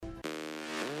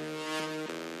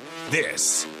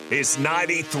This is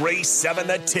 93.7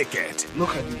 The Ticket.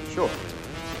 Look at me, sure.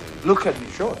 Look at me,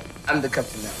 sure. I'm the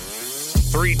captain now.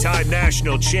 Three-time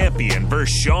national champion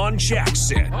Vershawn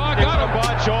Jackson. Oh, got a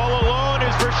bunch all alone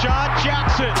is Vershawn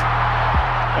Jackson.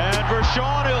 And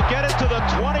Vershawn, he'll get it to the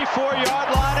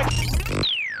 24-yard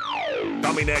line.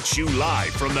 Coming at you live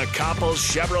from the Coppels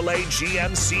Chevrolet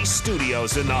GMC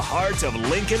studios in the heart of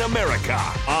Lincoln, America.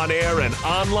 On air and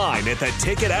online at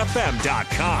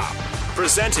theticketfm.com.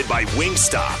 Presented by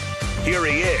Wingstop. Here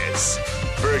he is,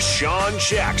 Vershawn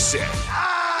Jackson.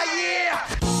 Ah, yeah!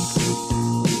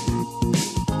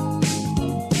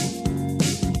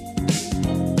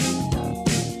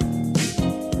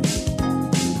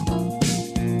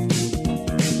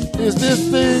 Is this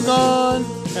thing on?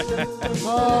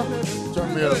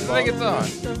 Turn me up. I think it's on.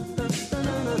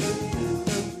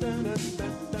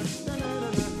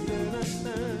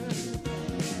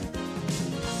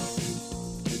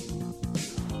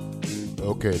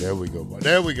 Okay, there we go, Bob.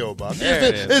 There we go, Bob.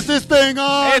 There Is this thing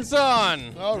on? It's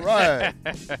on. All right.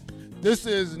 This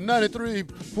is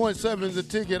 93.7 The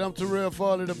Ticket. I'm Terrell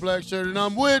Farley, the black shirt, and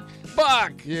I'm with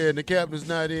Buck. Yeah, and the captain's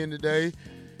not in today.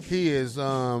 He is,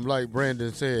 like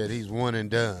Brandon said, he's one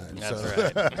and done. That's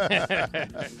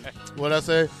right. What'd I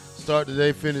say? Start the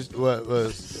day, finish. What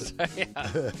was?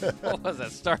 What was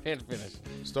that? Start and finish.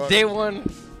 Start. Day one,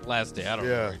 last day. I don't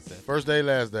know what he said. First day,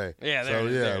 last day. Yeah, there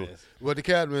it is. Well, the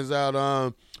captain is out.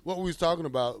 What we was talking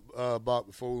about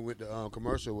before we went to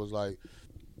commercial was like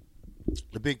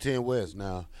the Big Ten West.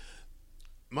 Now,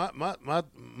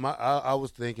 I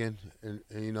was thinking, and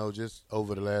you know, just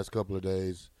over the last couple of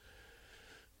days.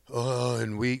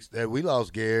 And weeks that we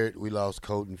lost Garrett, we lost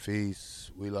Colton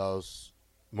Feast, we lost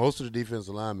most of the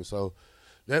defensive linemen. So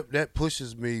that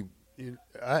pushes me.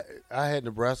 I had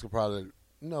Nebraska probably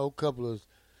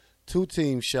two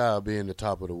teams shy of being the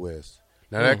top of the West.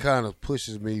 Now that kind of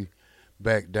pushes me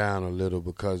back down a little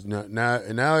because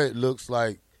now it looks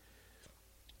like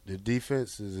the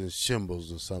defense is in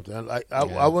shambles or something.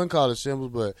 I wouldn't call it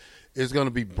shambles, but it's going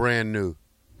to be brand new.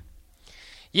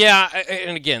 Yeah,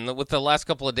 and again, with the last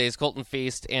couple of days, Colton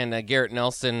Feast and Garrett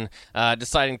Nelson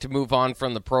deciding to move on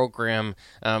from the program.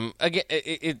 Again,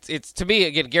 it's to me,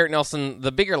 again, Garrett Nelson, the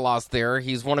bigger loss there.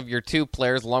 He's one of your two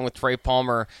players, along with Trey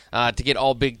Palmer, to get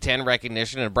all Big Ten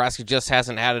recognition. And Nebraska just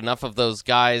hasn't had enough of those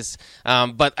guys.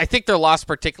 But I think their loss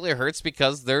particularly hurts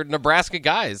because they're Nebraska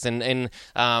guys. And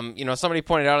you know, somebody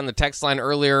pointed out on the text line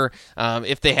earlier,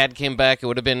 if they had came back, it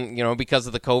would have been, you know, because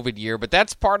of the COVID year. But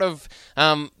that's part of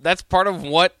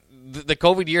what the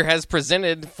COVID year has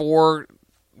presented for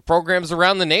programs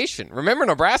around the nation. Remember,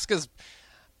 Nebraska's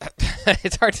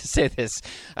it's hard to say this,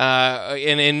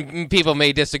 and people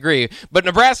may disagree, but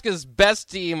Nebraska's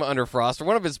best team under Frost, or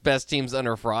one of its best teams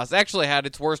under Frost, actually had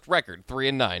its worst record,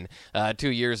 3-9, 2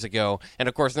 years ago. And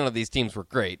of course, none of these teams were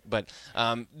great, but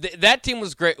that team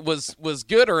was great, was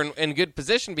good or in good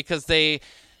position because they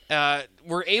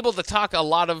were able to talk a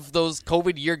lot of those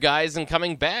COVID year guys and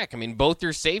coming back. I mean, both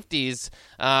your safeties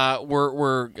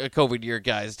were COVID year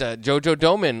guys. JoJo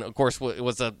Doman, of course,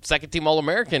 was a second-team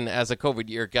All-American as a COVID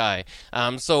year guy.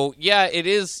 So, yeah, it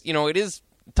is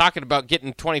talking about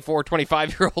getting 24,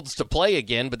 25-year-olds to play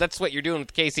again, but that's what you're doing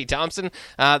with Casey Thompson.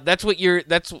 That's what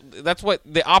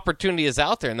the opportunity is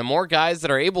out there. And the more guys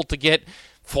that are able to get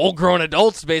full-grown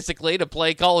adults, basically, to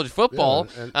play college football,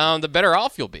 the better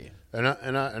off you'll be. And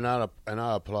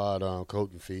I applaud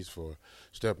Colton Feast for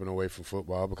stepping away from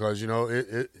football because, you know,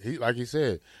 he like he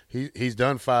said, he's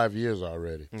done 5 years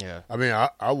already. Yeah. I mean,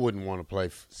 I wouldn't want to play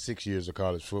 6 years of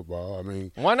college football. I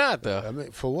mean, why not though? I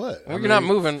mean, for what? Well, you're not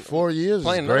moving. 4 years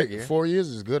is great. 4 years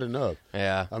is good enough.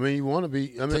 Yeah. I mean, you want to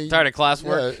be. I mean, tired of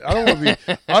classwork. Yeah,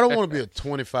 I don't want to be a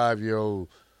 25-year-old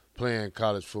playing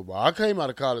college football. I came out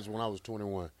of college when I was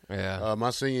 21. Yeah. My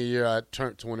senior year, I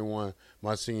turned 21.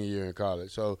 My senior year in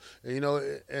college. So, you know,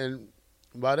 and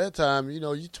by that time, you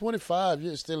know, you're 25,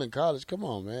 you're still in college. Come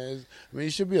on, man. I mean,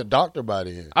 you should be a doctor by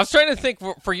then. I was trying to think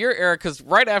for your era, because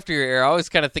right after your era, I always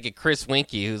kind of think of Chris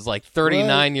Winkie, who's like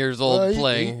 39 years old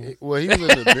playing. He was in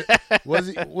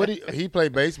the he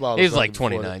played baseball. He was like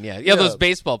 29, yeah. Those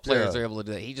baseball players are able to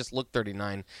do that. He just looked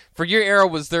 39. For your era,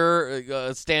 was there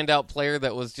a standout player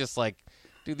that was just like,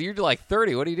 dude, you're like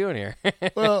 30. What are you doing here?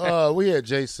 Well, we had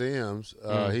Jay Sims.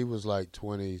 He was like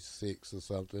 26 or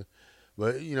something,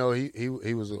 but you know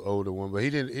he was an older one. But he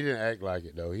didn't act like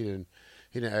it though. He didn't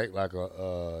act like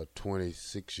a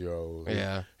 26-year-old.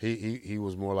 Yeah. He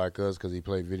was more like us because he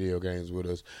played video games with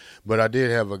us. But I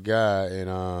did have a guy in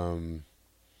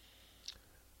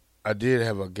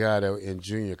that in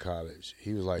junior college.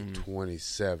 He was like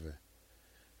 27.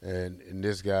 and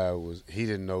this guy he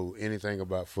didn't know anything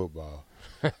about football.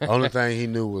 Only thing he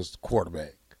knew was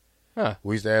quarterback. Huh.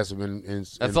 We used to ask him in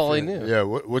That's all he knew. Yeah,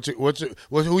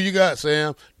 who you got,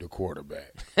 Sam? The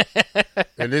quarterback.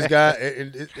 And this guy,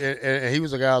 and he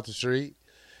was a guy off the street.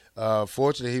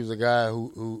 Fortunately, he was a guy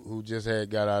who just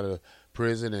got out of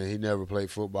prison, and he never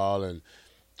played football, and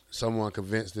someone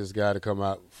convinced this guy to come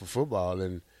out for football,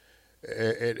 and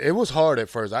it was hard at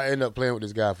first. I ended up playing with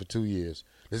this guy for 2 years.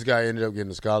 This guy ended up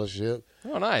getting a scholarship.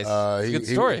 Oh, nice. Good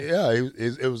story.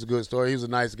 It was a good story. He was a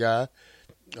nice guy.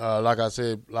 Like I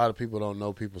said, a lot of people don't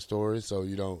know people's stories, so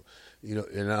you don't,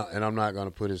 and I'm not going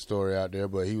to put his story out there.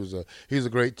 But he was a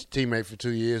great teammate for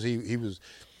 2 years. He was.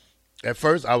 At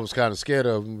first, I was kind of scared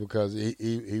of him because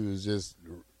he was just,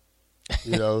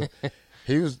 he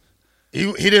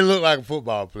didn't look like a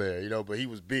football player, but he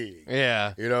was big.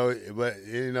 Yeah.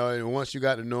 And once you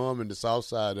got to know him and the soft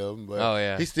side of him,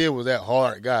 but he still was that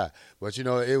hard guy. But,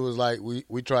 it was like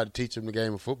we tried to teach him the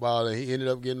game of football, and he ended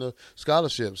up getting a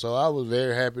scholarship. So I was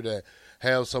very happy to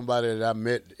have somebody that I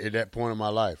met at that point in my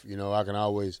life. I can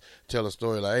always tell a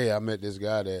story like, hey, I met this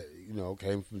guy that,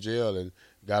 came from jail and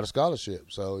got a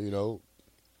scholarship. So,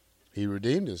 he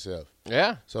redeemed himself.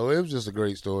 Yeah. So it was just a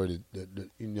great story to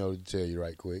tell you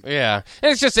right quick. Yeah.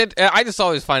 And it's just, I just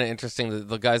always find it interesting,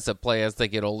 the guys that play as they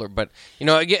get older. But,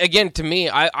 again, to me,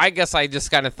 I guess I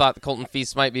just kind of thought Colton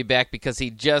Feast might be back because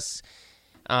he just,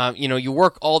 you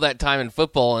work all that time in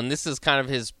football, and this is kind of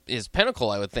his pinnacle,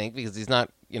 I would think, because he's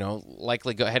not,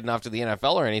 likely heading off to the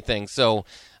NFL or anything. So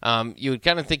you would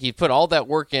kind of think he'd put all that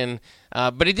work in,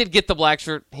 but he did get the black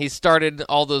shirt. He started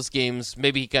all those games.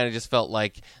 Maybe he kind of just felt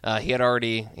like he had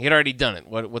already done it.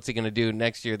 What's he going to do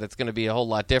next year? That's going to be a whole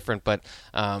lot different. But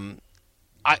along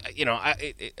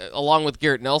with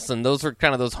Garrett Nelson, those are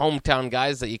kind of those hometown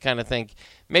guys that you kind of think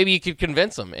maybe you could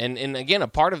convince them. And again, a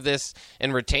part of this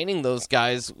and retaining those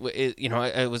guys,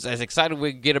 I was as excited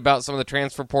we get about some of the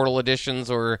transfer portal additions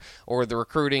or the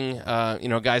recruiting,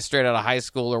 guys straight out of high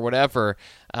school or whatever.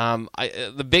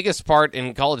 The biggest part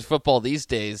in college football these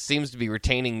days seems to be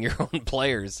retaining your own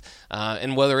players.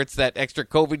 And whether it's that extra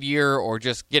COVID year or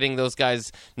just getting those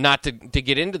guys not to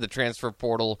get into the transfer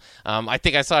portal, I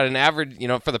think I saw an average,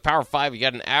 for the Power 5, you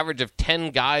got an average of 10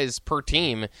 guys per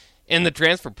team in the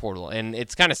transfer portal. And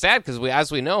it's kind of sad because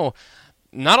as we know,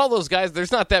 not all those guys,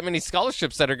 there's not that many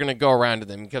scholarships that are going to go around to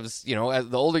them because, as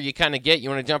the older you kind of get, you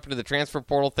want to jump into the transfer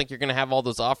portal, think you're going to have all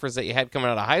those offers that you had coming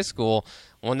out of high school.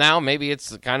 Well, now maybe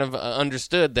it's kind of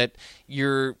understood that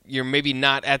you're maybe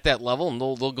not at that level, and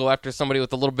they'll go after somebody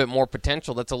with a little bit more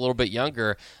potential that's a little bit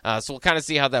younger. So we'll kind of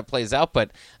see how that plays out.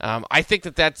 But I think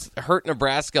that's hurt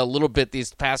Nebraska a little bit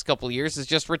these past couple of years is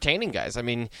just retaining guys. I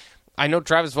mean, I know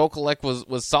Travis Vokalek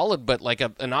was solid, but like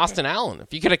an Austin Allen.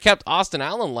 If you could have kept Austin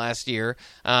Allen last year,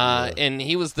 and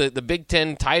he was the Big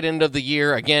Ten tight end of the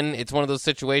year, again, it's one of those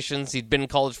situations. He'd been in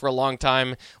college for a long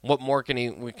time. What more can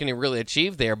he really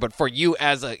achieve there? But for you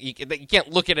you can't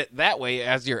look at it that way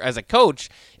as a coach.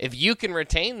 If you can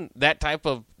retain that type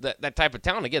of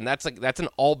talent, again, that's an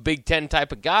all Big Ten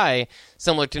type of guy,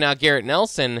 similar to now Garrett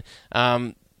Nelson.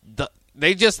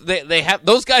 They have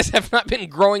those guys have not been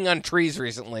growing on trees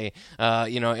recently,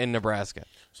 in Nebraska.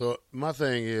 So my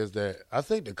thing is that I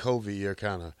think the COVID year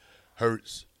kind of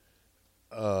hurts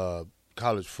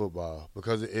college football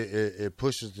because it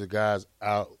pushes the guys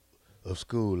out of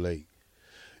school late,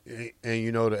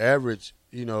 and the average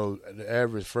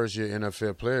first year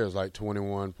NFL player is like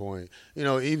 21 point.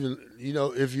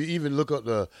 If you even look up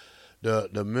the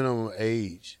minimum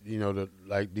age,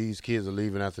 like these kids are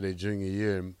leaving after their junior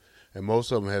year. And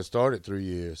most of them have started 3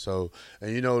 years. So,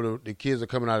 and the kids are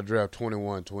coming out of draft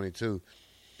 21, 22.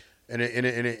 And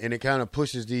it kind of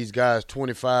pushes these guys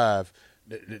 25.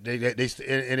 And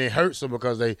it hurts them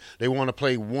because they want to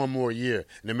play one more year.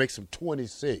 And it makes them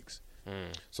 26.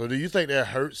 So do you think that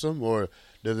hurts them or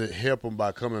does it help them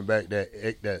by coming back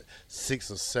that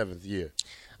sixth or seventh year?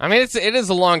 I mean, it is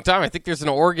a long time. I think there's an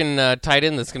Oregon tight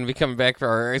end that's going to be coming back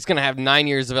it's going to have 9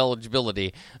 years of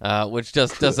eligibility, which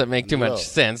just doesn't make too much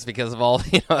sense because of all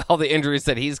the injuries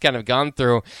that he's kind of gone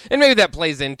through, and maybe that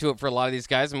plays into it for a lot of these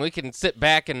guys. I mean, we can sit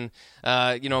back and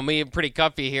me, I'm pretty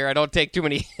comfy here. I don't take too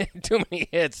many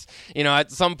hits.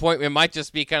 At some point it might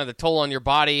just be kind of the toll on your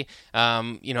body.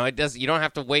 It does. You don't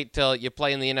have to wait till you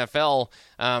play in the NFL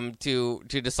to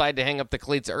decide to hang up the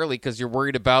cleats early because you're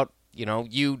worried about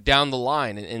you down the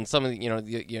line and some of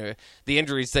the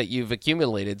injuries that you've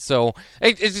accumulated. So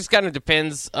it just kind of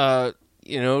depends, to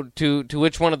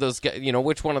which one of those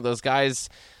guys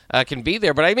can be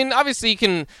there. But I mean, obviously you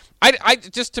can. I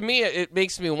just to me it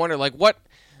makes me wonder like what,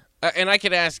 and I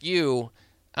could ask you,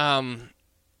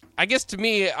 I guess to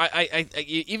me, I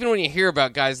even when you hear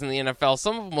about guys in the NFL,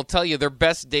 some of them will tell you their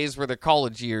best days were their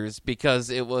college years because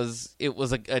it was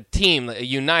a team, a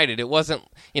united. It wasn't,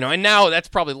 and now that's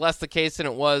probably less the case than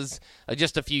it was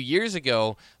just a few years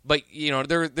ago. But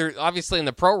they're obviously in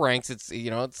the pro ranks.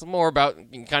 It's more about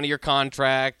kind of your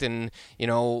contract and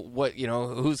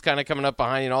who's kind of coming up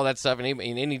behind you and all that stuff. And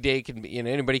any day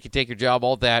anybody can take your job,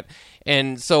 all that.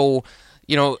 And so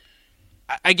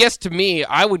I guess to me,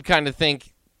 I would kind of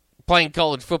think playing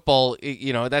college football,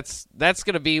 that's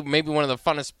going to be maybe one of the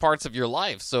funnest parts of your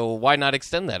life. So why not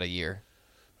extend that a year?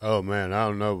 Oh man, I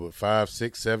don't know, but 5,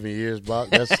 6, 7 years, Bach.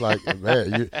 That's like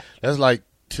man, that's like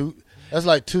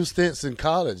two stints in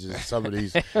college. Some of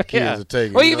these kids are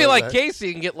taking. Well, you can be like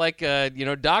Casey and get like a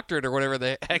doctorate or whatever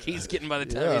the heck he's getting by the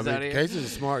time he's out here. Casey's a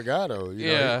smart guy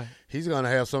though. He's going to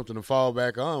have something to fall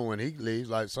back on when he leaves.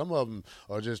 Like some of them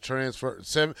are just transferred.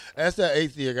 That's that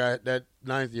 8th year guy, that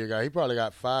 9th year guy. He probably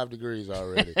got 5 degrees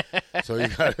already. So you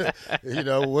got to,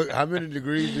 how many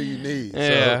degrees do you need?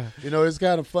 Yeah. So, it's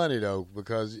kind of funny though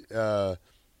because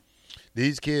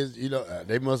these kids,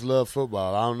 they must love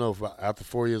football. I don't know if after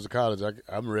 4 years of college,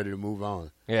 I'm ready to move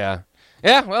on. Yeah.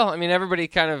 Yeah, well, I mean, everybody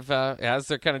kind of has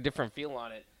their kind of different feel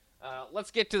on it.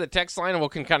 Let's get to the text line, and we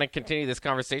can kind of continue this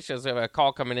conversation as we have a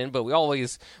call coming in. But we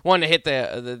always want to hit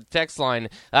the text line.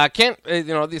 Kent,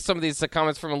 some of these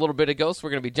comments from a little bit ago, so we're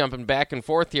going to be jumping back and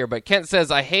forth here. But Kent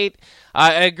says, I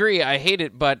agree, I hate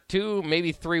it, but 2,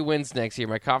 maybe 3 wins next year.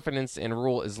 My confidence in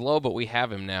Rule is low, but we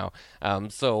have him now.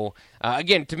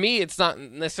 Again, to me, it's not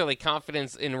necessarily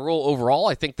confidence in Rule overall.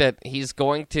 I think that he's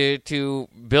going to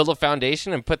build a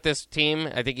foundation and put this team.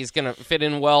 I think he's going to fit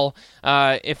in well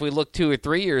if we look 2 or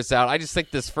 3 years out. I just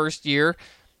think this first year,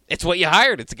 it's what you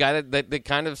hired. It's a guy that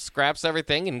kind of scraps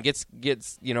everything and gets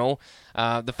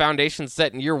the foundation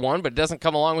set in year 1, but it doesn't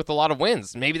come along with a lot of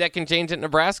wins. Maybe that can change at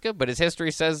Nebraska, but his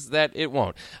history says that it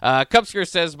won't. Cupsker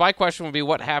says, my question would be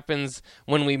what happens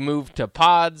when we move to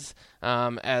pods?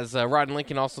 As Rod and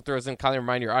Lincoln also throws in, kindly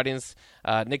remind your audience,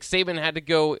 Nick Saban had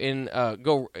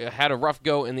to had a rough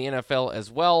go in the NFL as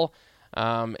well.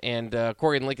 And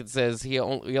Corey and Lincoln says he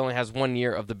only has 1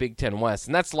 year of the Big Ten West,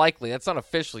 and that's likely. That's not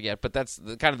official yet, but that's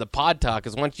kind of the pod talk.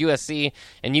 Is once USC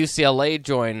and UCLA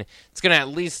join, it's going to at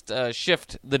least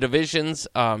shift the divisions,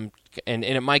 and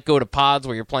it might go to pods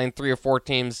where you're playing 3 or 4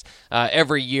 teams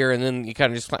every year, and then you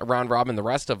kind of just round robin the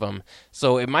rest of them.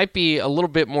 So it might be a little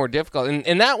bit more difficult,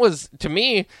 and that was, to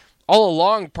me, all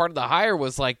along, part of the hire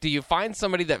was like, do you find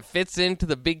somebody that fits into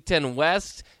the Big Ten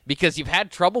West? Because you've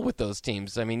had trouble with those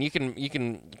teams. I mean, you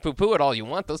can poo-poo it all you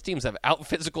want. Those teams have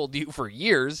out-physicaled you for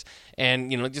years. And,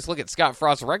 just look at Scott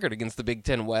Frost's record against the Big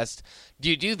Ten West. Do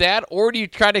you do that? Or do you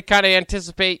try to kind of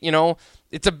anticipate,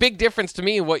 it's a big difference to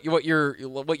me what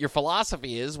your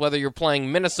philosophy is, whether you're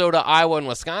playing Minnesota, Iowa, and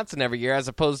Wisconsin every year as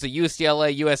opposed to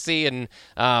UCLA, USC,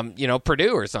 and,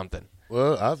 Purdue or something.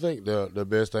 Well, I think the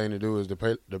best thing to do is to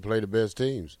play the best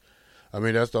teams. I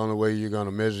mean, that's the only way you're going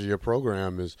to measure your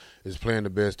program is playing the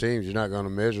best teams. You're not going to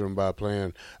measure them by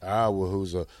playing Iowa,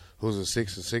 who's a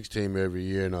 6-6 team every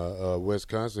year, and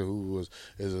Wisconsin,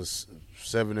 is a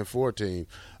 7-4 team.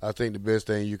 I think the best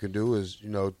thing you can do is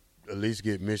at least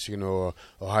get Michigan or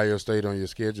Ohio State on your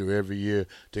schedule every year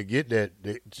to get that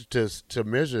to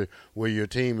measure where your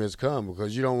team has come,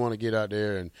 because you don't want to get out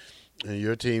there and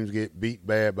your teams get beat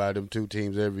bad by them 2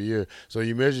 teams every year. So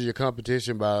you measure your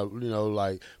competition by,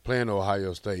 like playing the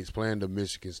Ohio States, playing the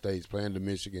Michigan States, playing the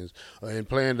Michigans, and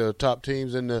playing the top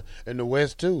teams in the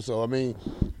West too. So, I mean,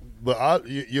 but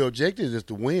your objective is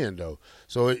to win, though.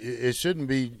 So it shouldn't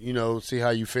be, see how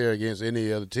you fare against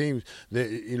any other teams.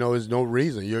 There's no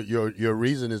reason. Your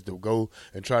reason is to go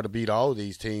and try to beat all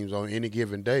these teams on any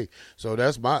given day. So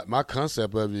that's my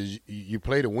concept of it, is you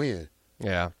play to win.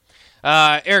 Yeah.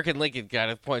 Eric and Lincoln kind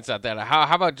of points out that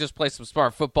how about just play some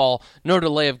smart football, no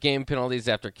delay of game penalties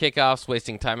after kickoffs,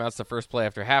 wasting timeouts the first play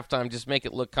after halftime, just make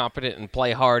it look competent and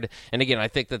play hard. And again, I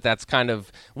think that's kind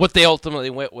of what they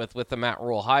ultimately went with the Matt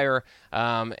Rule hire.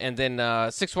 And then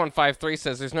 6153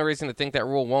 says there's no reason to think that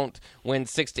Rule won't win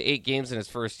 6 to 8 games in his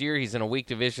first year. He's in a weak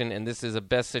division, and this is the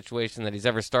best situation that he's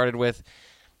ever started with.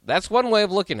 That's one way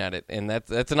of looking at it, and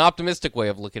that's an optimistic way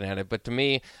of looking at it. But to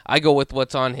me, I go with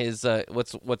what's on his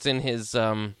what's in his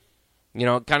kind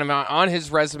of on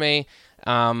his resume.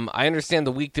 I understand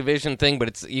the weak division thing,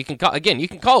 but you can call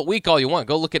it weak all you want.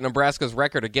 Go look at Nebraska's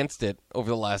record against it over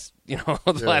the last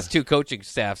last 2 coaching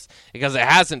staffs, because it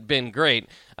hasn't been great.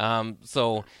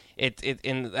 So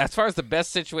in as far as the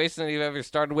best situation that you've ever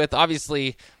started with,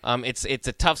 obviously it's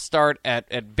a tough start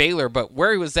at Baylor, but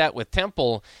where he was at with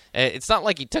Temple, it's not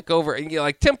like he took over.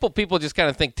 Like Temple, people just kind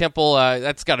of think Temple,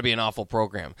 that's got to be an awful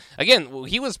program. Again,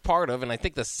 he was part of, and I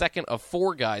think the second of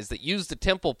 4 guys that used the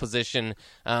Temple position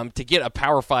to get a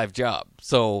Power 5 job.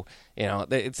 So,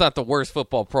 it's not the worst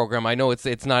football program. I know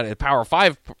it's not a Power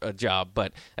 5 job,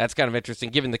 but that's kind of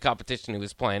interesting given the competition he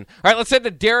was playing. All right, let's head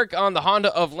to Derek on the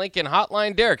Honda of Lincoln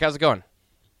hotline. Derek, how's it going?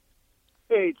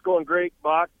 Hey, it's going great,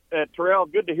 Bach. Terrell,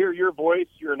 good to hear your voice,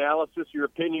 your analysis, your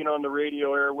opinion on the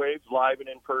radio airwaves, live and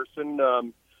in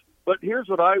person. But here's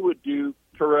what I would do,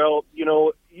 Terrell.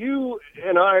 You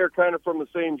and I are kind of from the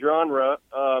same genre.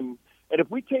 And if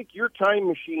we take your time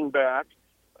machine back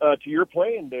to your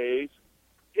playing days,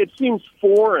 it seems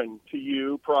foreign to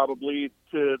you probably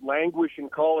to languish in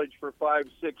college for 5,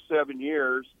 6, 7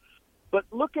 years. But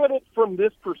look at it from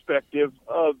this perspective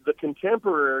of the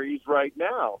contemporaries right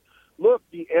now. Look,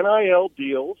 the NIL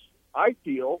deals, I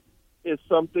feel, is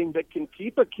something that can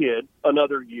keep a kid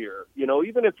another year.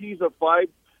 Even if he's a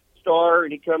 5-star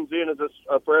and he comes in as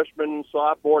a freshman,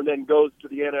 sophomore, and then goes to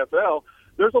the NFL,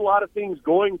 there's a lot of things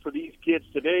going for these kids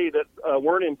today that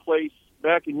weren't in place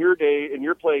back in your day, in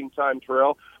your playing time,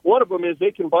 Terrell. One of them is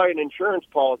they can buy an insurance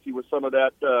policy with some of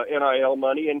that NIL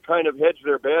money and kind of hedge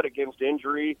their bet against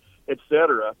injury, et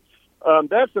cetera.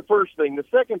 That's the first thing. The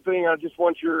second thing I just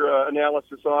want your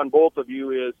analysis on, both of you,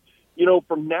 is,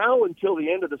 from now until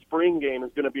the end of the spring game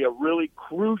is going to be a really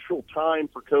crucial time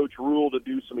for Coach Rule to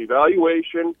do some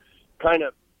evaluation, kind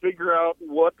of figure out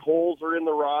what holes are in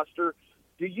the roster.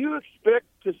 Do you expect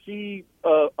to see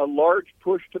a large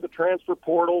push to the transfer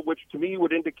portal, which to me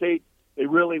would indicate they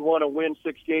really want to win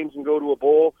 6 games and go to a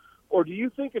bowl? Or do you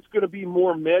think it's going to be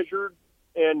more measured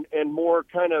and more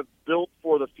kind of built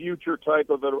for the future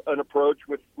type of an approach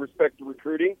with respect to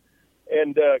recruiting?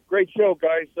 And great show,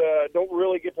 guys. Don't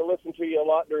really get to listen to you a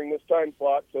lot during this time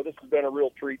slot, so this has been a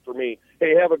real treat for me.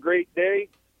 Hey, have a great day,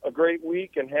 a great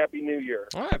week, and Happy New Year.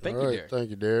 All right, thank you, Derek. Thank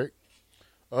you, Derek.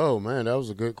 Oh man, that was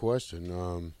a good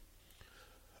question.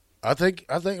 I think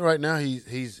right now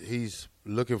he's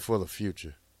looking for the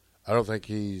future. I don't think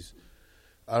he's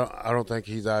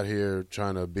out here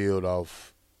trying to build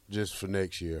off just for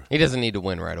next year. He doesn't need to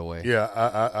win right away. Yeah,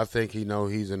 I think he know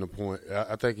he's in the point.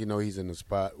 I think he know he's in the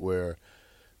spot where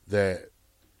that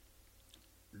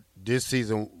this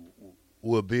season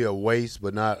will be a waste,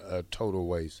 but not a total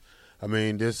waste. I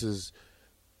mean, this is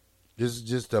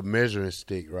just a measuring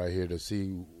stick right here to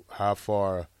see how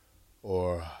far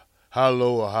or how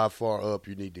low or how far up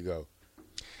you need to go.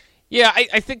 Yeah,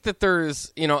 I think that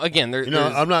there's, again, there's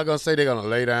I'm not going to say they're going to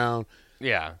lay down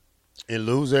and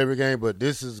lose every game, but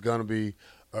this is going to be,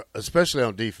 especially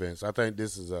on defense, I think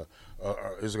this is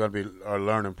it's going to be a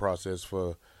learning process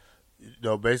for,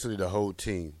 basically the whole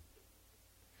team.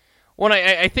 Well,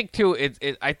 I think too.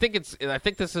 I think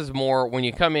this is more when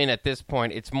you come in at this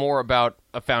point. It's more about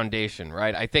a foundation,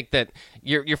 right? I think that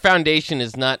your foundation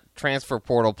is not transfer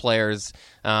portal players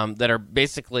that are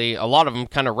basically a lot of them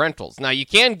kind of rentals. Now you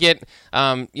can get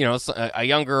a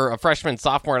freshman,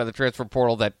 sophomore out of the transfer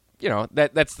portal that.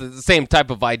 That's the same type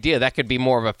of idea. That could be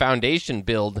more of a foundation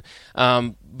build.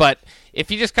 But if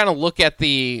you just kind of look at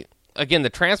the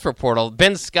transfer portal,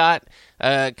 Ben Scott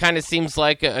kind of seems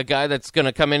like a guy that's going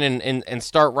to come in and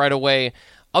start right away.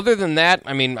 Other than that,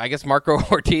 I mean, I guess Marco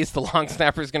Ortiz, the long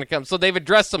snapper, is going to come. So they've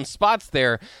addressed some spots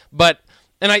there. But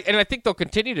and I think they'll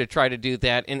continue to try to do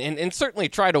that and certainly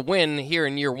try to win here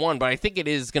in year one. But I think it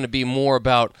is going to be more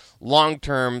about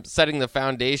long-term setting the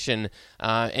foundation,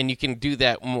 and you can do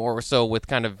that more so with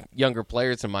kind of younger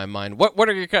players in my mind. What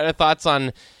are your kind of thoughts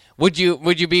on would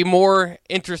you be more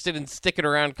interested in sticking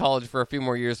around college for a few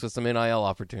more years with some NIL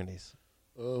opportunities?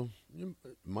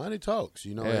 Money talks.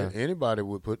 Anybody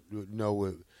would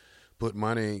put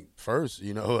money first.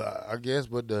 I guess,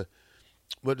 but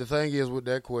the thing is with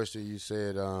that question you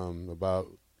said about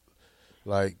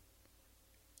like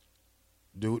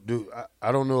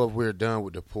I don't know if we're done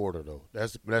with the portal though.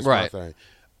 That's right. My thing.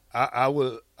 I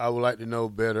would like to know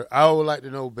better. I would like to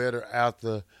know better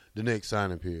after the next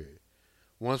signing period.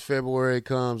 Once February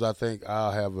comes, I think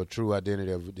I'll have a true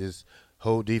identity of this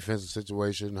whole defensive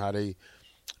situation, how they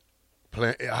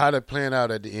plan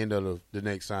out at the end of the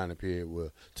next signing period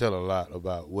will tell a lot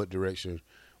about what direction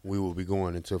we will be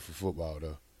going into for football,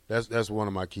 though. That's one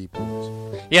of my key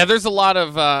points. Yeah, there's a lot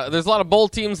of bowl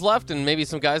teams left, and maybe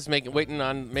some guys waiting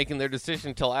on making their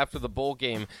decision until after the bowl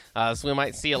game. So we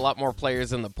might see a lot more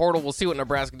players in the portal. We'll see what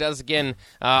Nebraska does. Again,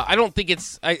 I don't think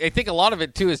it's. I think a lot of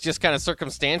it too is just kind of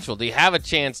circumstantial. Do you have a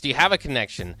chance? Do you have a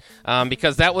connection?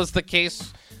 Because that was the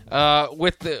case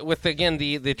with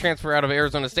the transfer out of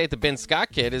Arizona State, the Ben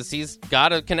Scott kid, is he's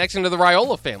got a connection to the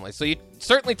Raiola family. So you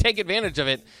certainly take advantage of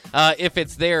it if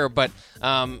it's there. But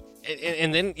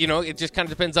and then, it just kind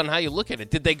of depends on how you look at it.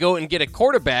 Did they go and get a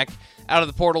quarterback out of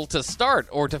the portal to start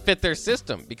or to fit their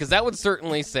system? Because that would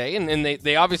certainly say, and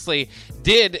they obviously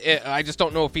did. I just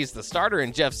don't know if he's the starter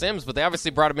in Jeff Sims, but they obviously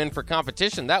brought him in for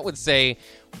competition. That would say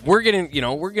we're getting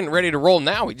ready to roll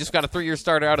now. We just got a 3-year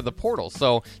starter out of the portal.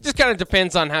 So just kind of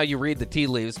depends on how you read the tea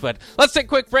leaves. But let's take a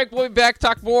quick break. We'll be back,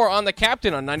 talk more on the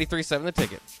captain on 93.7 The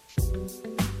Ticket.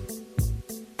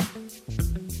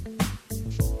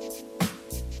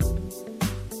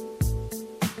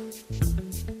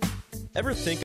 Ever think